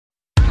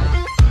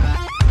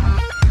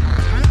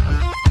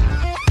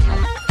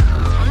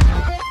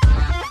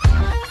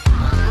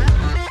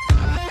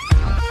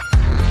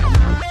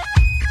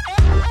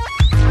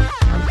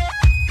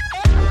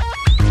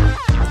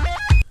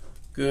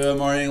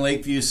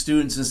Lakeview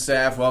students and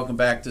staff, welcome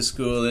back to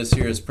school. This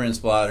here is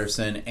Principal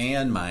Otterson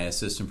and my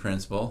assistant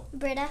principal,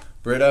 Britta.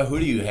 Britta, who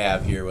do you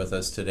have here with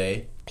us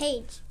today?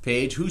 Paige.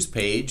 Paige, who's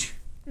Paige?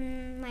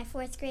 My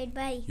fourth grade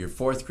buddy. Your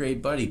fourth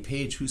grade buddy.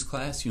 Paige, whose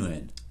class you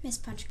in? Miss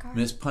Punchcar.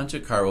 Miss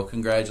Punchcar. Well,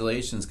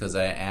 congratulations, because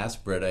I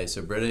asked Britta, I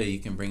said, Britta, you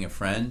can bring a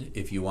friend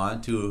if you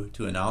want to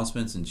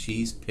announcements, and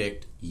she's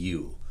picked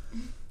you.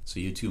 So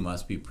you two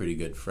must be pretty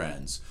good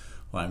friends.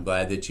 Well, I'm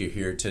glad that you're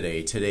here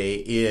today.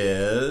 Today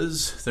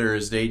is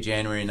Thursday,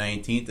 January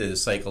 19th. It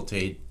is cycle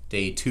day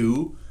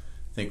 2.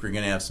 I think we're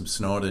going to have some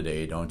snow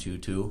today, don't you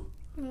two?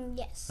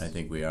 Yes. I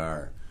think we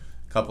are.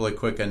 A couple of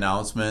quick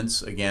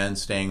announcements. Again,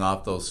 staying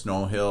off those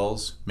snow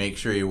hills. Make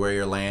sure you wear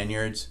your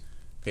lanyards.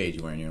 Paige,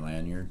 you wearing your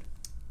lanyard?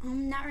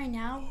 Not right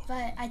now,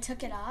 but I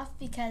took it off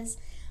because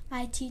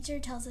my teacher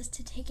tells us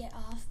to take it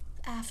off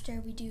after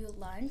we do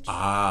lunch.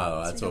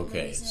 Ah, that's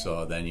okay.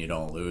 So then you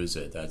don't lose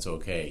it. That's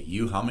okay.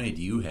 How many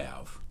do you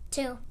have?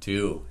 2.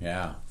 2,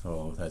 yeah.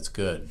 So that's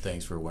good.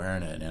 Thanks for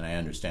wearing it, and I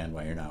understand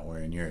why you're not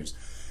wearing yours.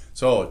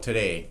 So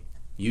today,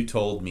 you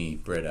told me,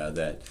 Britta,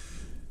 that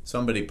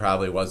somebody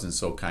probably wasn't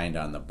so kind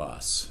on the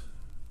bus.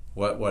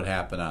 What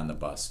happened on the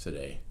bus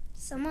today?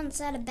 Someone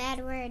said a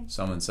bad word.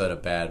 Someone said a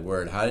bad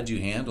word. How did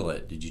you handle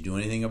it? Did you do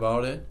anything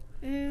about it?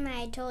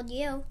 I told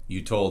you.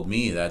 You told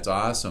me. That's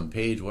awesome.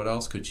 Paige, what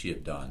else could she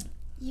have done?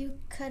 You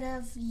could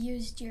have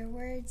used your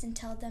words and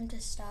told them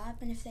to stop,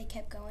 and if they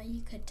kept going,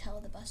 you could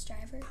tell the bus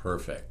driver.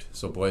 Perfect.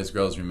 So boys,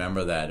 girls,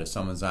 remember that. If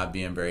someone's not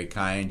being very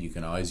kind, you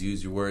can always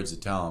use your words to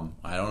tell them,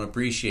 I don't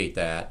appreciate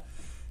that.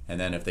 And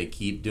then if they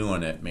keep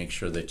doing it, make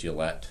sure that you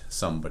let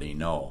somebody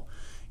know.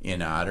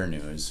 In Otter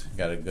News,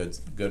 got a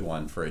good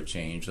one for a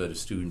change that a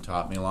student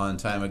taught me a long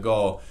time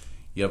ago.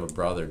 You have a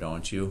brother,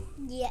 don't you?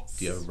 Yes.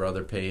 Do you have a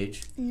brother,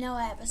 Paige? No,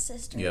 I have a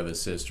sister. You have a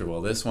sister.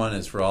 Well, this one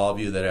is for all of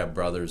you that have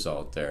brothers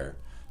out there.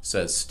 It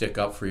says, stick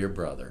up for your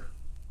brother.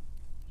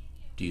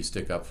 Do you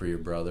stick up for your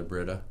brother,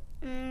 Britta?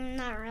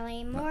 Not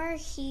really. More,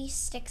 he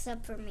sticks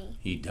up for me.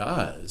 He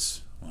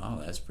does?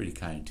 Wow, that's pretty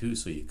kind, too.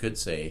 So you could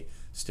say,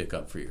 stick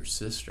up for your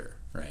sister,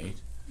 right?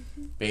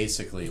 Mm-hmm.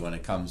 Basically, when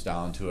it comes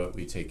down to it,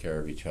 we take care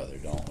of each other,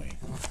 don't we?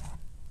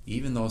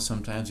 Even though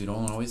sometimes we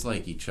don't always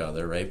like each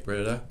other, right,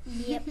 Britta?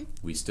 Yep.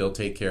 We still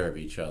take care of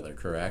each other,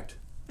 correct?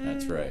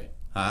 That's right.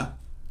 Huh?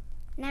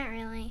 Not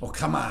really. Oh,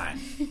 come on.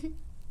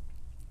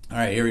 All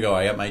right, here we go.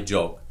 I got my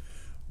joke.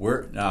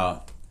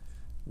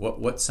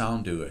 What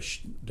sound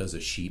does a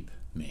sheep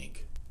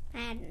make?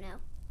 I don't know.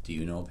 Do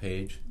you know,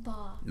 Paige?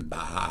 Bah.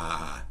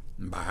 Bah.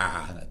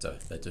 Bah.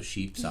 That's a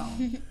sheep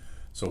sound.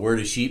 So where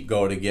do sheep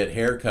go to get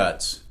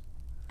haircuts?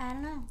 I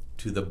don't know.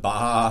 To the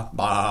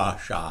bah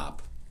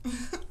shop.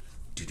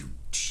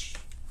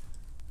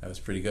 That was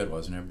pretty good,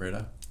 wasn't it,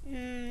 Britta?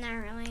 Not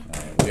really.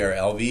 All right, we are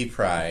LV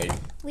Pride.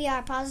 We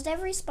are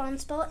positive,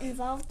 responsible,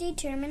 involved,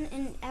 determined,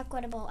 and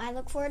equitable. I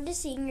look forward to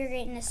seeing your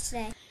greatness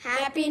today.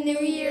 Happy New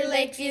Year,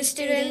 Lakeview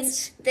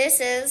students.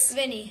 This is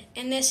Vinny,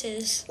 and this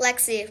is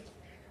Lexi.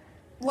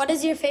 What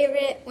is your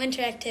favorite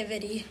winter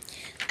activity?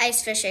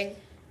 Ice fishing.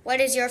 What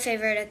is your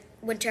favorite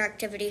winter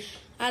activity?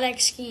 I like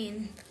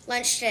skiing.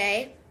 Lunch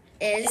today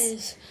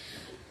is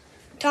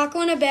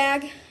taco in a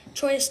bag,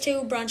 choice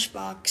 2, brunch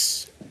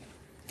box.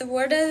 The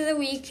word of the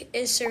week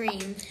is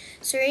serene.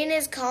 Serene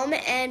is calm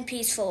and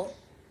peaceful.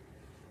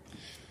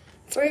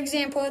 For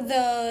example,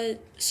 the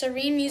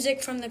serene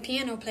music from the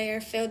piano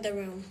player filled the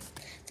room.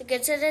 The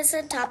good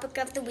citizen topic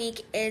of the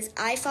week is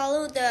I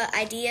follow the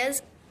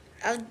ideas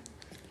of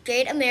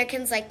great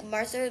Americans like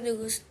Martin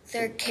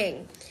Luther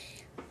King.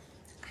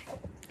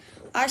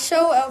 I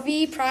show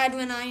LV pride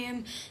when I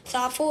am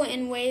thoughtful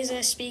in ways I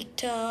speak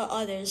to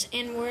others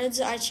and words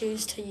I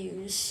choose to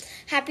use.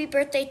 Happy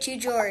birthday to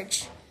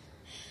George.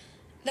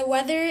 The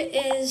weather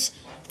is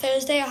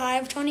Thursday, a high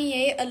of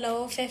 28, a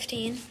low of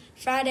 15.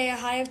 Friday, a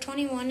high of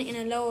 21 and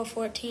a low of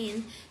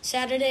 14.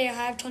 Saturday, a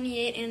high of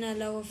 28 and a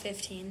low of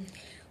 15.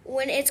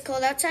 When it's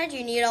cold outside,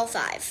 you need all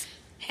 5.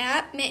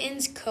 Hat,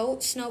 mittens,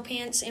 coat, snow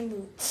pants, and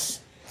boots.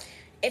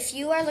 If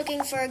you are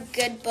looking for a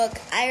good book,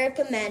 I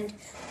recommend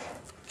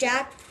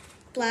Jack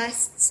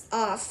Blasts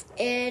Off.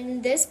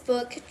 In this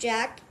book,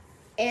 Jack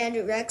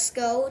and Rex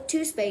go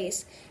to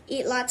space,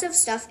 eat lots of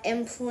stuff,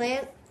 and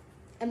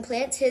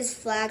plants his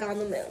flag on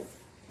the moon.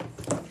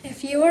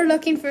 If you are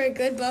looking for a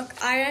good book,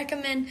 I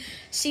recommend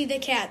See the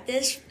Cat.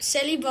 This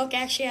silly book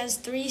actually has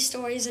 3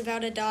 stories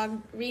about a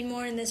dog. Read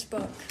more in this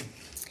book.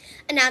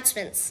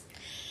 Announcements.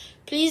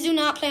 Please do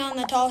not play on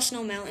the tall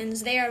snow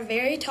mountains. They are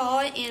very tall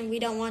and we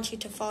don't want you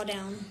to fall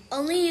down.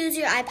 Only use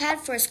your iPad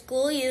for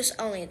school use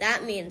only.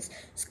 That means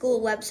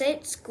school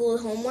website, school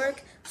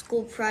homework,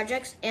 school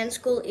projects, and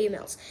school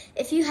emails.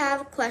 If you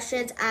have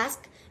questions,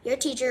 ask your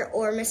teacher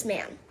or Miss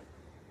Mann.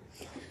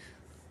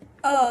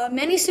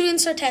 Many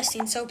students are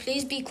testing, so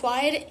please be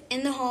quiet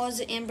in the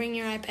halls and bring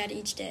your iPad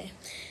each day.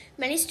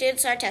 Many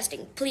students are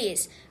testing.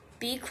 Please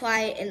be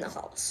quiet in the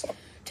halls.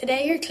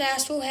 Today, your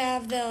class will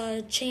have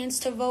the chance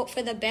to vote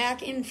for the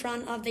back and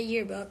front of the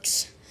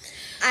yearbooks.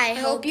 I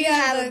hope you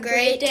have a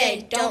great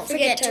day. Don't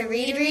forget to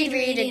read, read,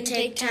 read, and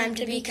take time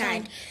to be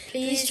kind.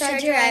 Please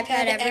charge your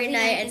iPad every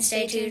night and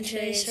stay tuned to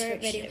today's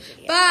video.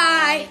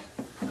 Bye!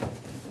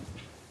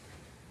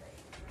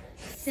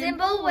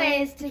 Simple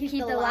ways to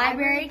keep the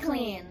library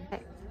clean.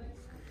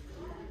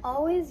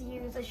 Always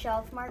use a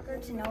shelf marker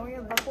to know where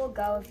your book will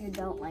go if you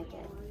don't like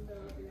it.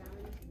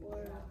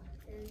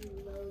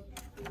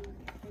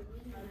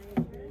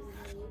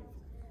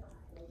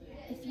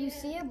 If you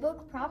see a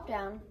book propped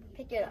down,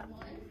 pick it up.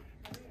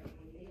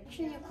 Make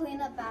sure you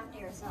clean up after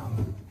yourself.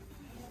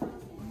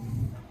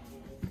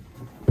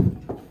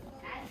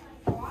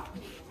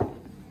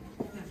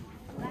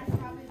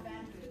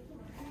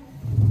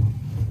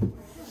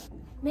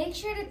 Make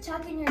sure to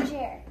tuck in your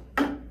chair.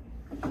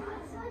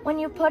 When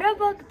you put a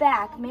book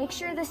back, make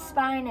sure the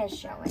spine is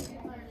showing.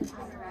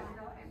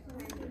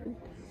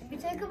 If you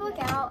take a book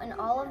out and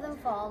all of them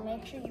fall,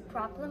 make sure you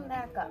prop them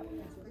back up.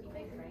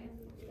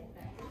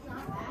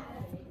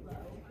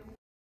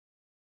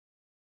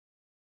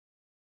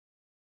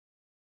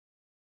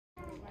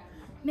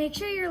 Make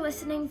sure you're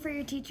listening for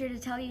your teacher to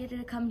tell you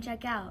to come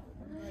check out.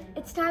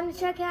 It's time to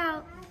check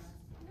out.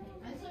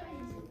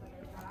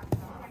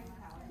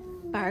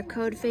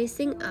 Barcode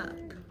facing up.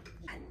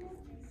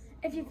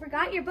 If you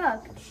forgot your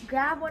book,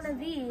 grab one of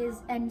these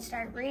and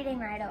start reading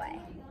right away.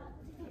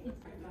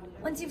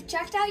 Once you've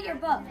checked out your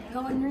book,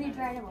 go and read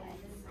right away.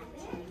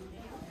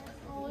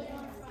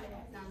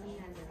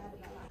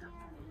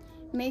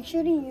 Make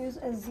sure to use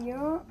a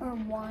 0 or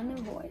 1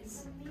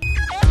 voice.